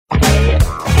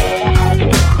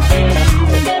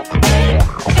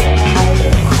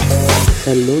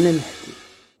خلونا نحكي.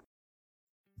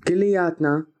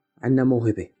 كلياتنا عنا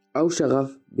موهبة أو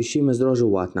شغف بشي مزروع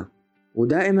جواتنا،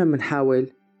 ودائما منحاول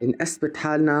نثبت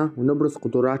حالنا ونبرز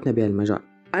قدراتنا بهالمجال.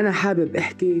 أنا حابب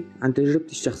أحكي عن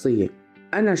تجربتي الشخصية.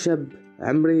 أنا شاب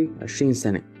عمري 20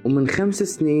 سنة، ومن 5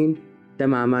 سنين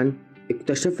تماما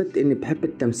اكتشفت إني بحب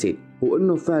التمثيل،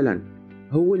 وإنه فعلا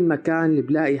هو المكان اللي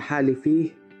بلاقي حالي فيه.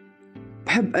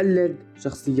 بحب أقلد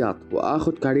شخصيات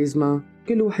وآخد كاريزما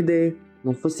كل وحدة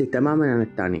منفصلة تماما عن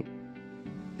التانية.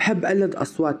 بحب أقلد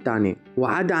أصوات تانية،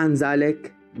 وعدا عن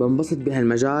ذلك بنبسط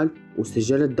بهالمجال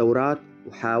وسجلت دورات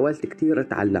وحاولت كتير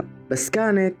أتعلم. بس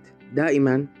كانت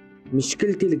دائما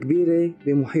مشكلتي الكبيرة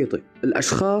بمحيطي.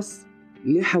 الأشخاص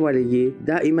اللي حوالي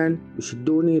دائما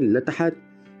بشدوني لتحت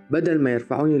بدل ما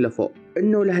يرفعوني لفوق.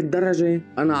 إنه لهالدرجة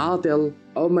أنا عاطل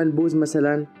أو منبوذ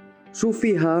مثلا، شو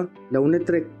فيها لو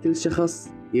نترك كل شخص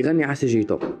يغني على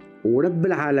سجيته، ورب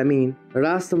العالمين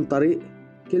راسم طريق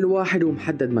كل واحد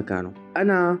ومحدد مكانه.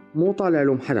 أنا مو طالع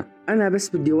لوم حدا، أنا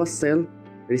بس بدي أوصل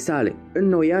رسالة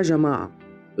إنه يا جماعة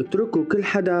اتركوا كل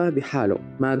حدا بحاله،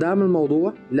 ما دام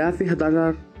الموضوع لا فيه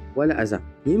ضرر ولا أذى.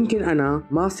 يمكن أنا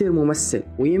ما أصير ممثل،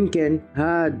 ويمكن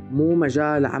هاد مو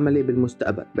مجال عملي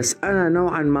بالمستقبل، بس أنا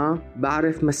نوعا ما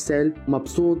بعرف مثل،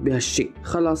 مبسوط بهالشي،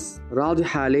 خلص راضي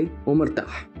حالي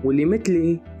ومرتاح. واللي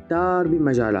مثلي كتار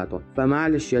بمجالاتهم.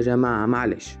 فمعلش يا جماعة،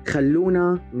 معلش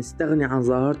خلونا نستغني عن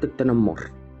ظاهرة التنمر،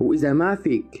 وإذا ما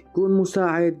فيك تكون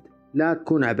مساعد لا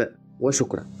تكون عبء.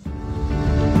 وشكرا.